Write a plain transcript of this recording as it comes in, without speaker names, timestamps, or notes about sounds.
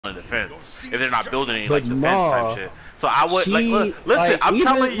in defense if they're not building any But like defense type shit. So I would like listen. Like, I'm even,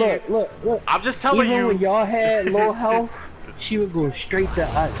 telling you. Look. I'm just telling even you. When y'all had low health, she would go straight to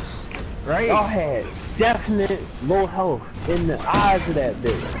us. Right? Y'all had definite low health in the eyes of that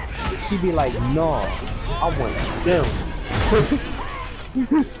bitch. She'd be like, no, I want them.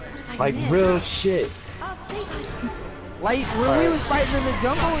 Like real shit. Like when we was fighting in the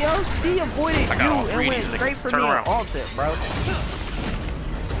jungle, yo, she avoided you and went straight for me and ulted, bro.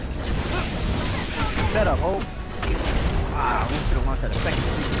 Shut up, Hope. Ah, we should have launched at a second.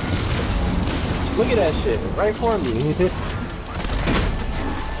 Look at that shit, right for me.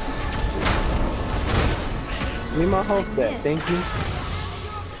 Leave my health back, thank you.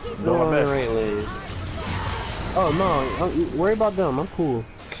 No on the right lane. Oh no, worry about them, I'm cool.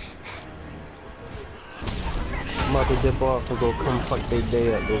 I'm about to dip off and go come fuck their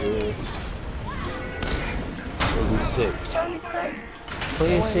day up over here. It'll be sick.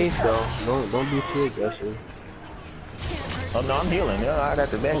 Play it safe though. Don't be too aggressive. Oh no, I'm healing. Yeah, I got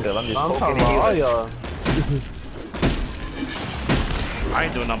the backup. I'm just poking and all healing. y'all. I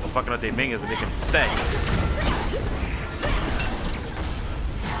ain't doing nothing but fucking up their minions and making them stay.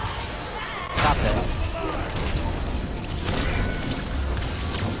 Stop that.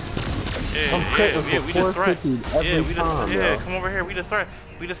 I'm critting for we just threat. 450 every time, come over here. We just threat.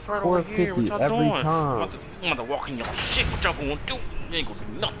 We just threat over here. What y'all doing? I'm about to walk in y'all shit. What y'all gonna do? You ain't gonna do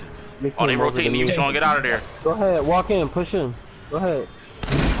nothing. Oh, they rotating you, Sean. Get out of there. Go ahead, walk in, push in. Go ahead.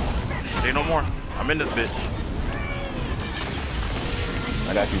 Say no more. I'm in this bitch.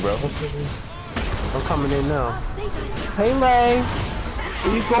 I got you, bro. I'm coming in now. Hey, Lay.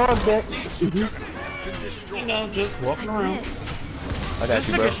 Where you going, bitch? You know, just walking around. I got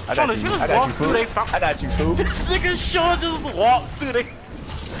you, bro. I got you. I got you, fool. I got you, fool. This nigga Sean just walked through they.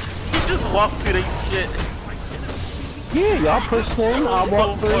 He just walked through they shit. Yeah, y'all pushed in. I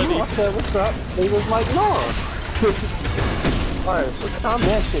walked through. I said, "What's up?" They was like, "No." All right, so calm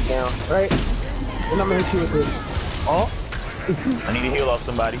that shit down, right? And I'm gonna hit you with this. Oh. I need to heal off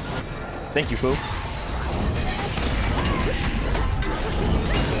somebody. Thank you, fool.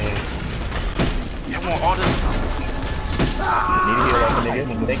 You want all this? Need to heal off a nigga.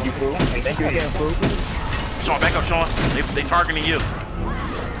 Thank you, fool. Thank you again, fool. Sean, back up, Sean. They targeting you.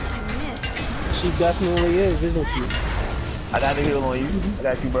 She definitely is, isn't she? I got the heal on you. I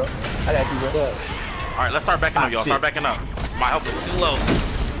got you, bro. I got you, bro. Yeah. All right, let's start backing up, y'all. Start backing up. My health is too low.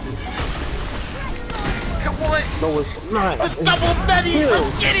 Come on. No, it's not. The double Betty.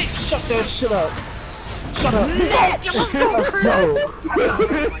 Let's get it. Shut that shit up. Shut up. Let's go. Let's go.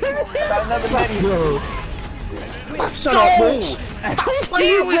 Got another Betty. Shut up, bitch. Stop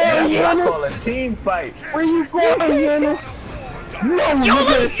playing with me. I call a team fight. Where you going, Yanis? No,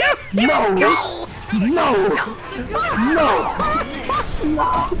 nigga. No. No. No.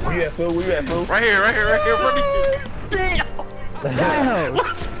 Where you at, fool? Where you at, fool? Right here. Running. Damn.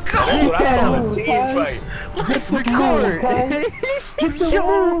 Let's go. That's what I call a team fight. Get the moon, guys. Get the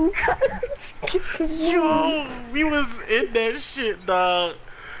moon, guys. Get the moon. Yo, we was in that shit, dog.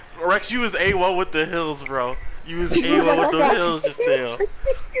 Rex, you was A1 with the hills, bro. You was A1 with the hills just now.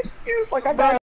 He was like, I got